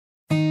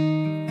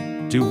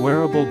Do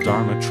wearable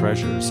Dharma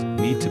treasures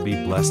need to be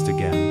blessed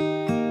again?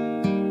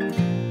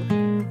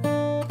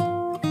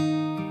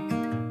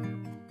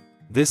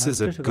 This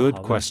is a good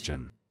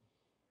question.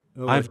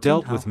 I've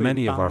dealt with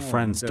many of our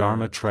friends'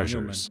 Dharma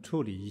treasures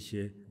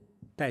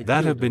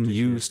that have been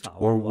used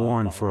or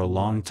worn for a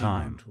long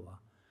time.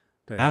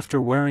 After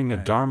wearing a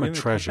Dharma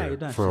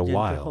treasure for a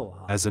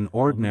while, as an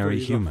ordinary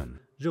human,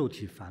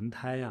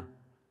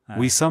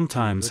 we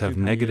sometimes have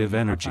negative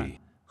energy.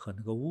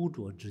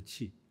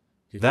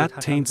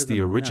 That taints the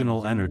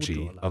original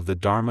energy of the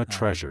Dharma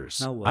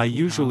treasures. I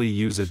usually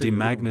use a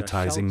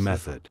demagnetizing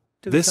method.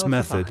 This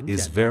method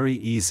is very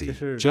easy.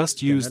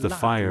 Just use the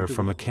fire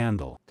from a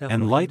candle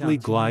and lightly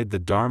glide the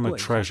Dharma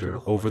treasure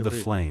over the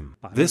flame.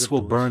 This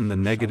will burn the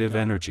negative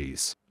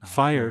energies.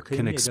 Fire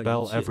can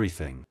expel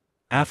everything.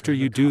 After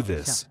you do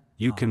this,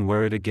 you can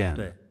wear it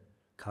again.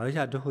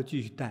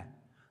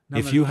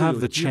 If you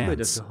have the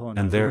chance,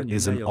 and there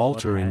is an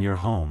altar in your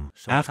home,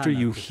 after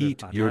you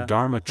heat your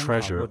Dharma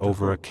treasure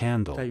over a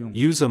candle,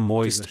 use a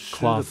moist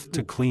cloth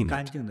to clean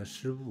it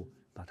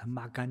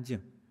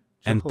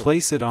and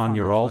place it on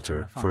your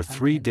altar for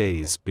 3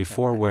 days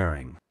before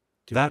wearing.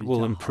 That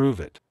will improve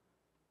it.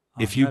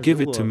 If you give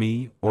it to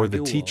me or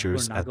the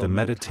teachers at the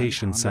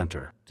meditation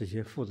center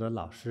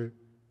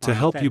to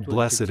help you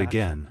bless it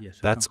again,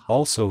 that's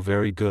also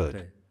very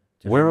good.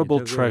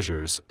 Wearable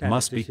treasures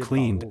must be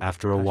cleaned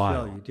after a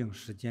while.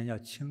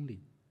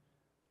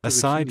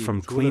 Aside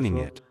from cleaning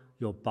it,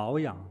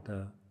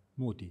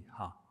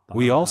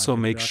 we also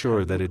make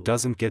sure that it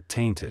doesn't get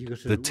tainted.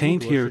 The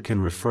taint here can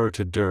refer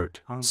to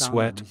dirt,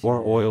 sweat,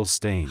 or oil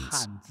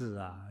stains.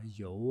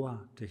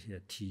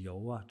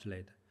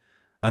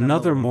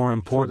 Another more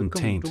important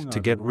taint to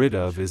get rid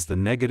of is the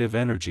negative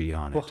energy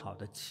on it.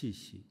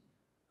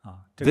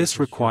 This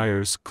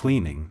requires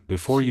cleaning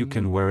before you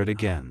can wear it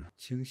again.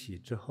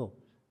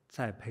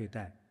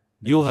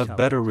 You'll have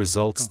better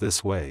results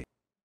this way.